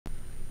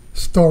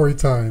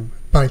Storytime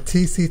by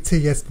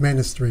TCTS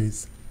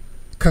Ministries.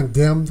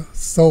 Condemned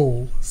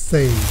Soul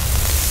Saved.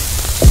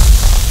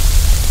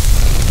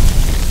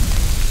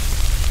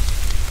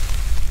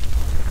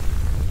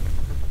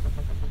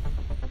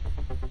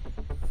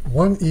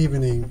 One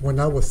evening, when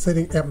I was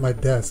sitting at my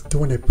desk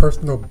doing a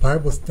personal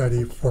Bible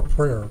study for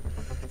prayer,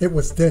 it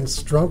was then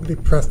strongly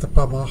pressed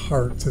upon my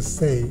heart to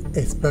say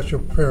a special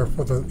prayer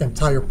for the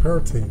entire prayer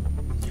team.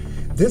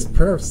 This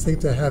prayer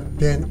seemed to have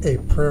been a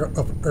prayer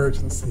of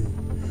urgency.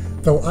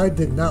 Though I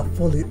did not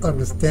fully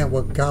understand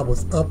what God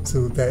was up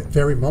to that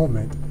very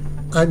moment,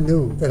 I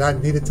knew that I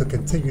needed to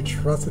continue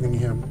trusting in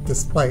Him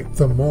despite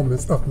the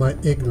moments of my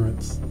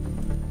ignorance.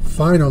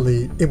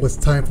 Finally, it was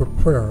time for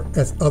prayer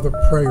as other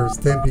prayers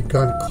then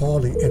began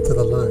calling into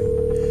the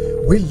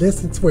line. We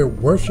listened to a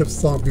worship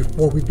song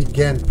before we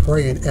began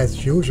praying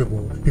as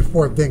usual,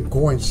 before then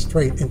going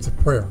straight into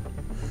prayer.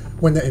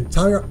 When the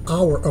entire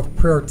hour of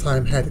prayer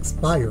time had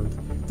expired,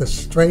 the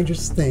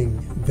strangest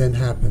thing then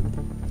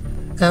happened.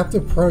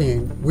 After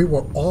praying, we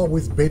will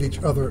always bid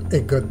each other a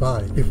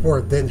goodbye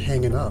before then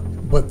hanging up.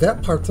 But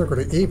that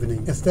particular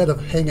evening, instead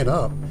of hanging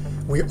up,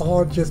 we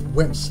all just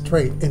went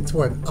straight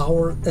into an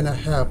hour and a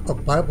half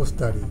of Bible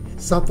study,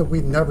 something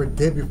we never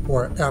did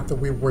before after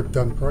we were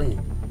done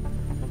praying.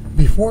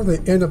 Before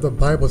the end of the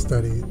Bible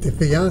study, the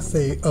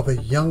fiance of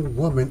a young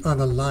woman on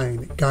the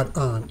line got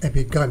on and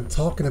began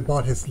talking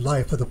about his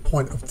life to the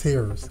point of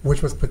tears,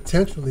 which was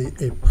potentially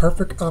a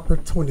perfect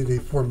opportunity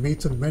for me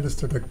to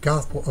minister the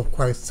gospel of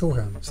Christ to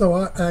him. So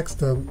I asked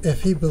him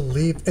if he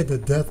believed in the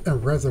death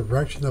and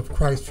resurrection of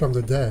Christ from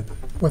the dead.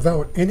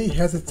 Without any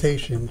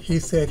hesitation, he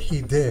said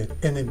he did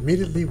and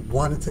immediately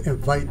wanted to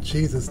invite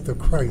Jesus the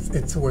Christ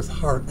into his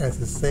heart as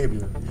his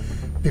Savior.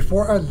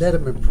 Before I led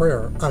him in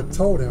prayer, I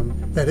told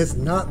him that it's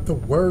not the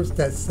words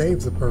that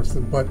saves a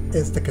person, but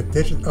it's the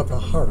condition of the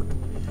heart.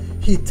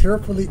 He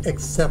tearfully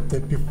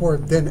accepted before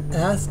then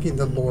asking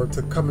the Lord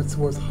to come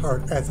into his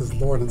heart as his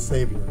Lord and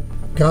Savior.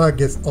 God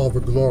gets all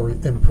the glory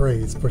and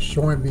praise for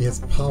showing me his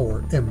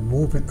power and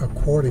moving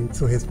according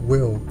to his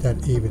will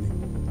that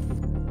evening.